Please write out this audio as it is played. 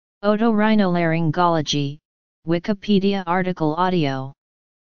Otorhinolaryngology, Wikipedia article audio.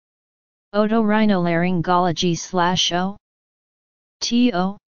 Otorhinolaryngology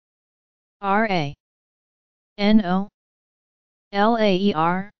 /O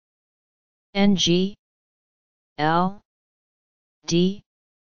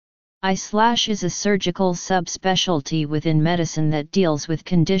Otorhinolaryngology is a surgical subspecialty within medicine that deals with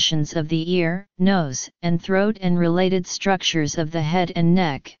conditions of the ear, nose, and throat and related structures of the head and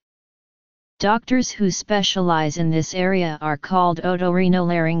neck. Doctors who specialize in this area are called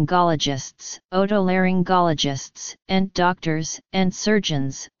otorhinolaryngologists, otolaryngologists, and doctors and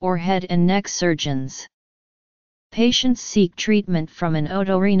surgeons, or head and neck surgeons. Patients seek treatment from an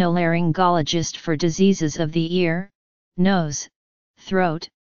otorhinolaryngologist for diseases of the ear, nose, throat,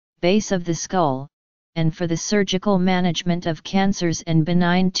 base of the skull, and for the surgical management of cancers and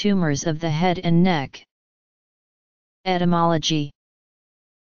benign tumors of the head and neck. Etymology.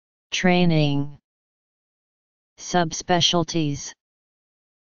 Training. Subspecialties.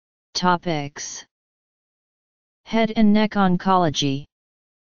 Topics. Head and neck oncology,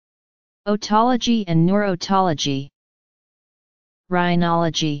 otology and neurotology,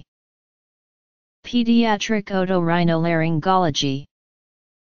 rhinology, pediatric otorhinolaryngology,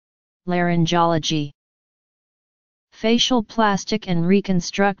 laryngology, facial plastic and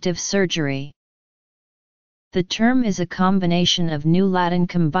reconstructive surgery. The term is a combination of New Latin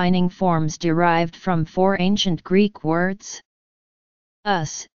combining forms derived from four ancient Greek words: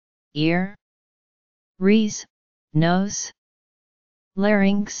 us, ear; res, nose;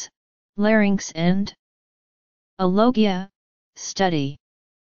 larynx, larynx, and ologia, study.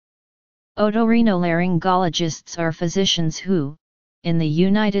 Otorhinolaryngologists are physicians who, in the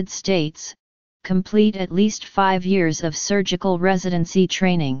United States, complete at least 5 years of surgical residency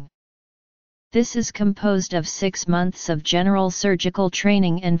training. This is composed of 6 months of general surgical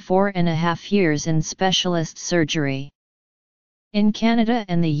training and 4.5 years in specialist surgery. In Canada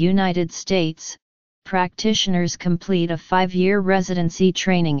and the United States, practitioners complete a 5-year residency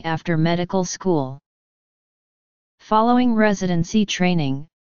training after medical school. Following residency training,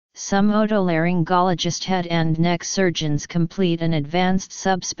 some otolaryngologist head and neck surgeons complete an advanced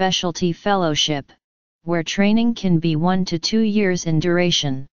subspecialty fellowship, where training can be 1 to 2 years in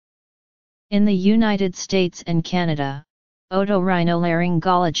duration. In the United States and Canada,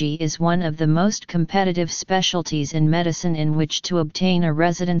 otorhinolaryngology is one of the most competitive specialties in medicine in which to obtain a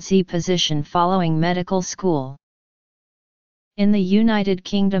residency position following medical school. In the United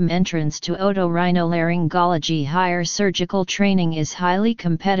Kingdom, entrance to otorhinolaryngology higher surgical training is highly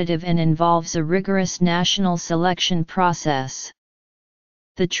competitive and involves a rigorous national selection process.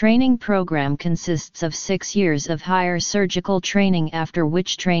 The training program consists of 6 years of higher surgical training, after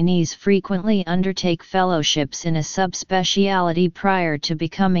which trainees frequently undertake fellowships in a subspecialty prior to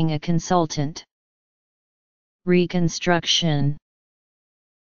becoming a consultant. Reconstruction.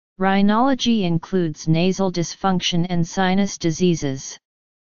 Rhinology includes nasal dysfunction and sinus diseases.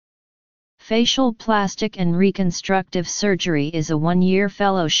 Facial plastic and reconstructive surgery is a 1-year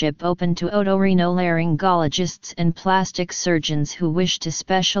fellowship open to otorhinolaryngologists and plastic surgeons who wish to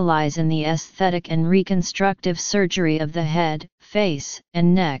specialize in the aesthetic and reconstructive surgery of the head, face,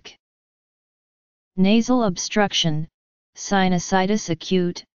 and neck. Nasal obstruction, sinusitis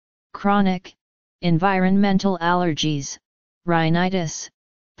acute, chronic, environmental allergies, rhinitis,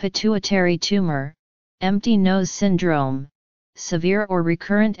 pituitary tumor, empty nose syndrome, severe or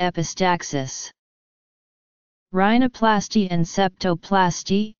recurrent epistaxis. Rhinoplasty and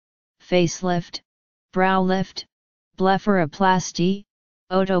septoplasty, facelift, brow lift, blepharoplasty,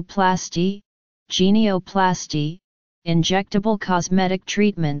 otoplasty, genioplasty, injectable cosmetic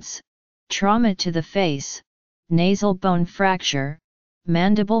treatments, trauma to the face, nasal bone fracture,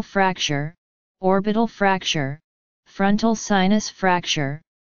 mandible fracture, orbital fracture, frontal sinus fracture,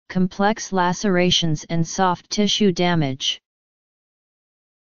 complex lacerations and soft tissue damage.